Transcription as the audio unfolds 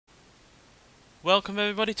Welcome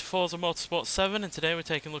everybody to Forza Motorsport 7, and today we're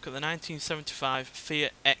taking a look at the 1975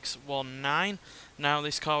 Fiat X19. Now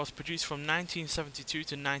this car was produced from 1972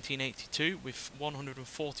 to 1982 with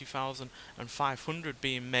 140,500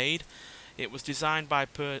 being made. It was designed by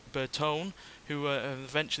Bertone, who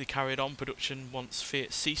eventually carried on production once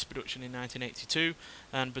Fiat ceased production in 1982,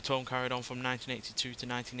 and Bertone carried on from 1982 to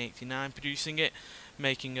 1989 producing it,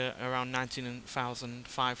 making around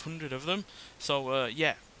 19,500 of them. So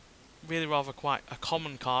yeah, really rather quite a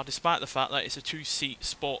common car, despite the fact that it's a two-seat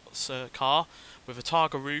sports car with a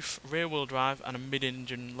Targa roof, rear-wheel drive and a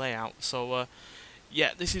mid-engine layout. So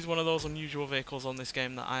yeah, this is one of those unusual vehicles on this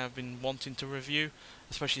game that I have been wanting to review,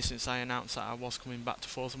 especially since I announced that I was coming back to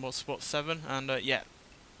Forza Motorsport 7, and yeah,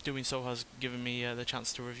 doing so has given me the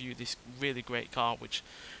chance to review this really great car, which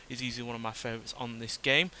is easily one of my favourites on this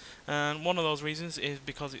game. And one of those reasons is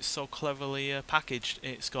because it's so cleverly packaged.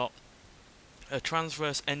 It's got a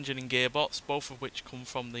transverse engine and gearbox, both of which come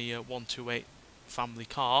from the 128 family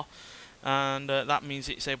car, and that means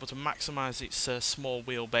it's able to maximise its small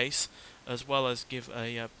wheelbase as well as give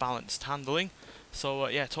a balanced handling. So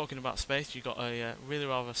yeah, talking about space, you've got a really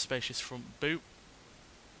rather spacious front boot,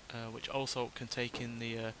 which also can take in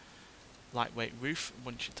the lightweight roof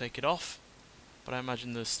once you take it off, but I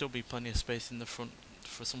imagine there'll still be plenty of space in the front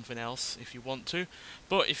for something else if you want to.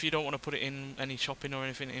 But if you don't want to put it in any shopping or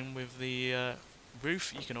anything in with the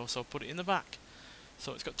roof, you can also put it in the back.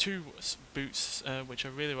 So it's got two boots which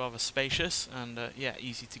are really rather spacious and yeah,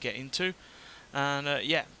 easy to get into. And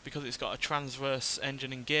yeah, because it's got a transverse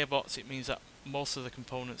engine and gearbox, it means that most of the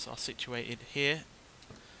components are situated here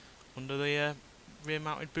under the rear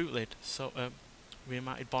mounted boot lid, so rear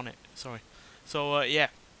mounted bonnet, sorry. So yeah,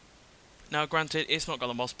 now granted, it's not got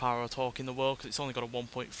the most power or torque in the world because it's only got a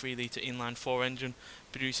 1.3 litre inline 4 engine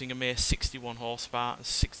producing a mere 61 horsepower and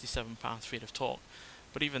 67 pound-feet of torque.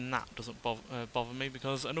 But even that doesn't bother me,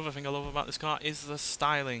 because another thing I love about this car is the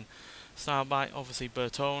styling. Styled by obviously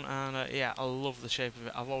Bertone, and yeah, I love the shape of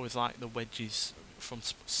it. I've always liked the wedges from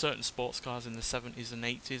certain sports cars in the 70s and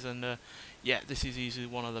 80s, and yeah, this is easily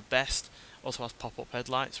one of the best. Also has pop-up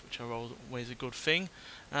headlights, which are always a good thing,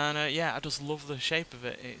 and yeah, I just love the shape of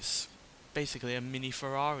it. It's basically a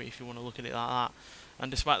mini-Ferrari if you want to look at it like that,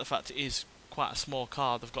 and despite the fact it is quite a small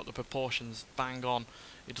car, they've got the proportions bang on.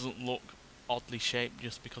 It doesn't look oddly shaped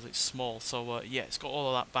just because it's small. So yeah, it's got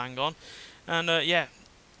all of that bang on, and yeah,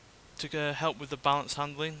 to help with the balance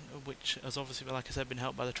handling, which has obviously, like I said, been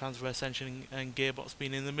helped by the transverse engine and gearbox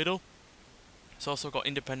being in the middle. It's also got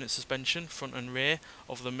independent suspension front and rear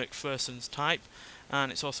of the McPherson's type, and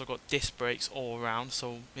it's also got disc brakes all around,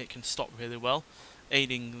 so it can stop really well.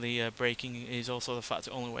 Aiding the braking is also the fact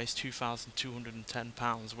it only weighs 2,210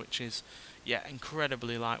 pounds, which is, yeah,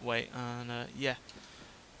 incredibly lightweight, and yeah,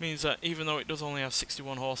 means that even though it does only have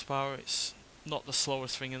 61 horsepower, it's not the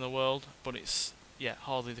slowest thing in the world, but it's, yeah,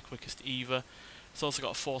 hardly the quickest either. It's also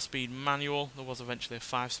got a 4-speed manual. There was eventually a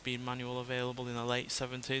 5-speed manual available in the late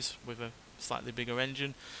 70s with a slightly bigger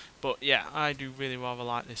engine, but yeah, I do really rather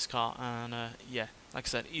like this car, and yeah, like I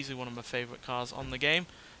said, easily one of my favourite cars on the game,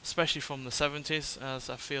 especially from the 70s, as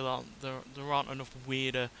I feel that there aren't enough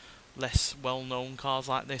weirder, less well-known cars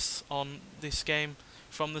like this on this game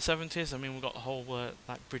from the 70s. I mean, we've got the whole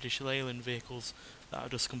like British Leyland vehicles that are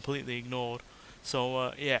just completely ignored.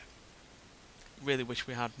 So yeah, really wish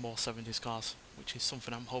we had more 70s cars, which is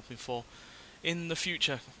something I'm hoping for in the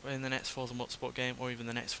future, in the next Forza Motorsport game, or even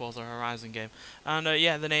the next Forza Horizon game. And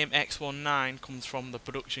yeah, the name X19 comes from the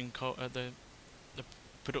production code, the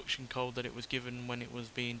production code that it was given when it was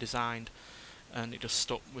being designed, and it just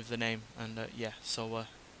stuck with the name. And yeah, so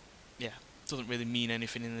yeah, it doesn't really mean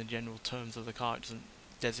anything in the general terms of the car. It doesn't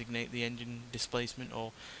designate the engine displacement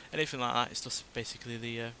or anything like that. It's just basically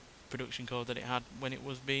the production code that it had when it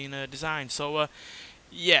was being designed. So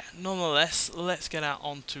yeah, nonetheless, let's get out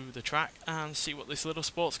onto the track and see what this little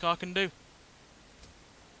sports car can do.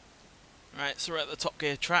 Right, so we're at the Top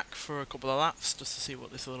Gear track for a couple of laps just to see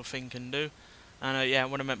what this little thing can do. And yeah,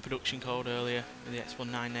 when I meant production code earlier with the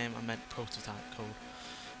X19 name, I meant prototype code.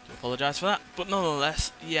 I apologise for that, but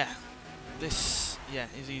nonetheless, yeah, this, yeah,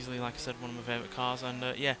 is easily, like I said, one of my favourite cars, and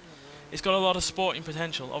yeah, it's got a lot of sporting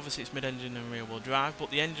potential. Obviously it's mid-engine and rear-wheel drive, but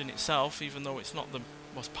the engine itself, even though it's not the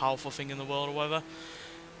most powerful thing in the world or whatever,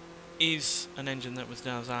 is an engine that was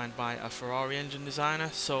designed by a Ferrari engine designer.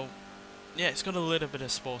 So yeah, it's got a little bit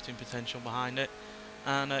of sporting potential behind it,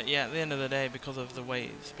 and yeah, at the end of the day, because of the way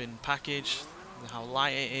it's been packaged, how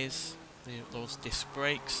light it is, those disc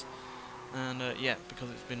brakes, and yeah, because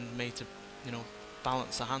it's been made to, you know,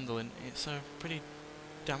 balance the handling, it's a pretty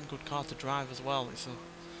damn good car to drive as well. It's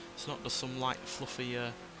not just some light fluffy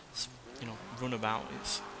you know, runabout.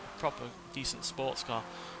 It's proper decent sports car.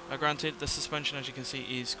 Granted, the suspension, as you can see,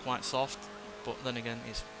 is quite soft, but then again,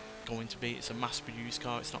 it's going to be. It's a mass-produced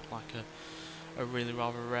car. It's not like a really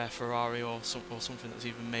rather rare Ferrari or something that's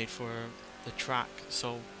even made for the track.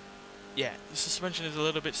 So yeah, the suspension is a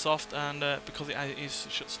little bit soft, and because it is a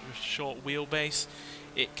short wheelbase,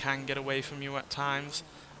 it can get away from you at times.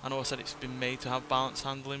 I know I said it's been made to have balance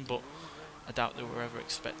handling, but I doubt they were ever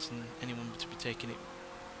expecting anyone to be taking it,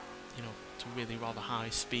 you know, to really rather high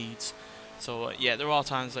speeds. So yeah, there are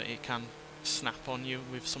times that it can snap on you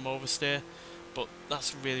with some oversteer, but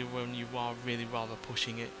that's really when you are really rather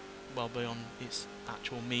pushing it well beyond its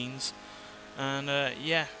actual means. And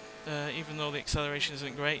yeah, even though the acceleration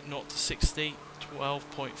isn't great, 0 to 60,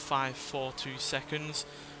 12.542 seconds,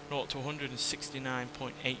 0 to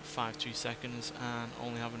 169.852 seconds, and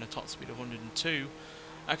only having a top speed of 102.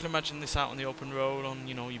 I can imagine this out on the open road, on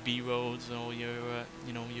your B roads or your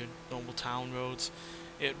your normal town roads.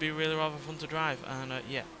 It'd be really rather fun to drive, and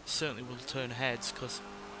yeah, certainly will turn heads, because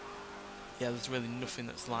yeah, there's really nothing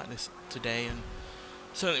that's like this today, and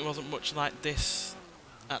certainly wasn't much like this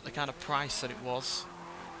at the kind of price that it was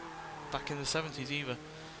back in the 70s either.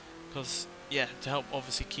 Because yeah, to help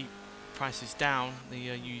obviously keep prices down, they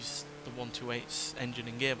use the 128's engine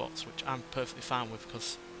and gearbox, which I'm perfectly fine with,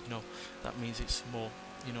 because that means it's more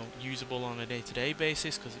usable on a day-to-day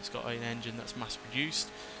basis, because it's got an engine that's mass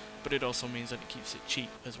produced, but it also means that it keeps it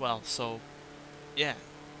cheap as well. So yeah,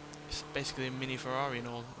 it's basically a mini Ferrari in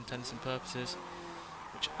all intents and purposes,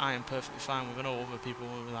 which I am perfectly fine with. I know other people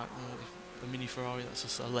will be like, oh, the mini Ferrari, that's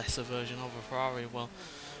just a lesser version of a Ferrari. Well,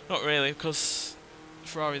 not really, because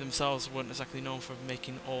Ferrari themselves weren't exactly known for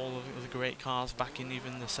making all of the great cars back in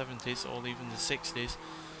even the 70s or even the 60s.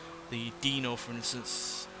 The Dino, for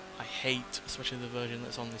instance, I hate, especially the version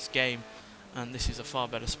that's on this game, and this is a far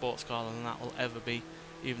better sports car than that will ever be,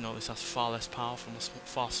 even though this has far less power from a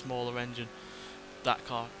far smaller engine. That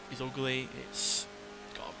car is ugly, it's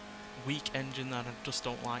got a weak engine that I just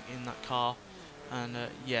don't like in that car, and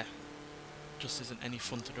yeah, just isn't any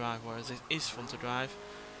fun to drive, whereas it is fun to drive.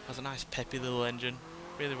 Has a nice peppy little engine,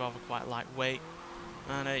 really rather quite lightweight,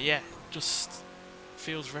 and yeah, just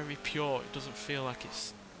feels very pure. It doesn't feel like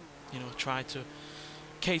it's tried to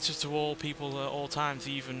cater to all people at all times.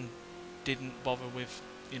 He even didn't bother with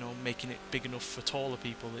making it big enough for taller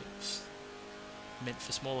people. It's meant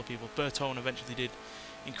for smaller people. Bertone eventually did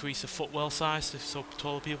increase the footwell size so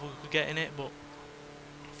taller people could get in it, but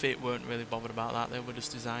Fiat weren't really bothered about that. They were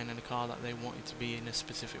just designing a car that they wanted to be in a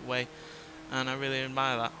specific way, and I really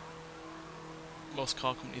admire that. Most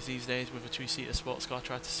car companies these days with a two-seater sports car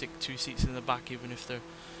try to stick 2 seats in the back, even if they're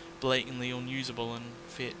blatantly unusable, and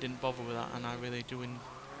Fiat didn't bother with that, and I really do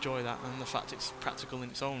enjoy that, and the fact it's practical in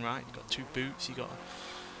its own right. You've got 2 boots,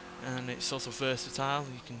 and it's also versatile.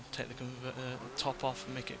 You can take the top off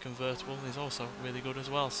and make it convertible. It's also really good as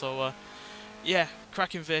well. So yeah,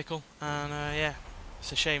 cracking vehicle, and yeah,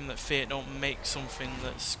 it's a shame that Fiat don't make something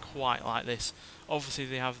that's quite like this. Obviously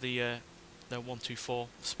they have the 124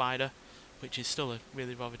 Spider, which is still a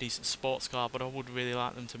really rather decent sports car, but I would really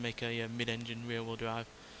like them to make a mid-engine rear-wheel drive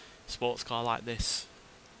sports car like this,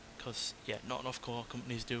 because yeah, not enough car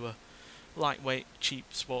companies do a lightweight, cheap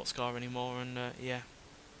sports car anymore, and yeah,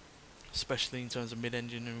 especially in terms of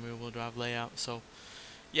mid-engine and rear-wheel drive layout. So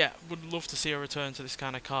yeah, would love to see a return to this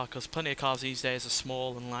kind of car, because plenty of cars these days are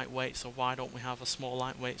small and lightweight, so why don't we have a small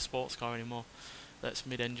lightweight sports car anymore that's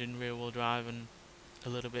mid-engine rear-wheel drive and a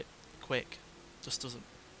little bit quick? Just doesn't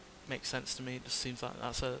make sense to me. It just seems like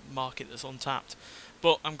that's a market that's untapped.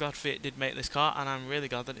 But I'm glad Fiat did make this car, and I'm really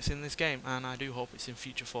glad that it's in this game, and I do hope it's in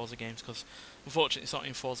future Forza games, because unfortunately it's not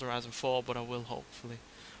in Forza Horizon 4, but I will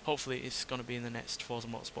hopefully it's going to be in the next Forza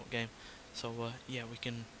Motorsport game. So yeah, we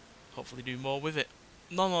can hopefully do more with it.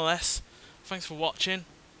 Nonetheless, thanks for watching,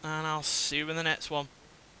 and I'll see you in the next one.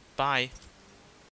 Bye.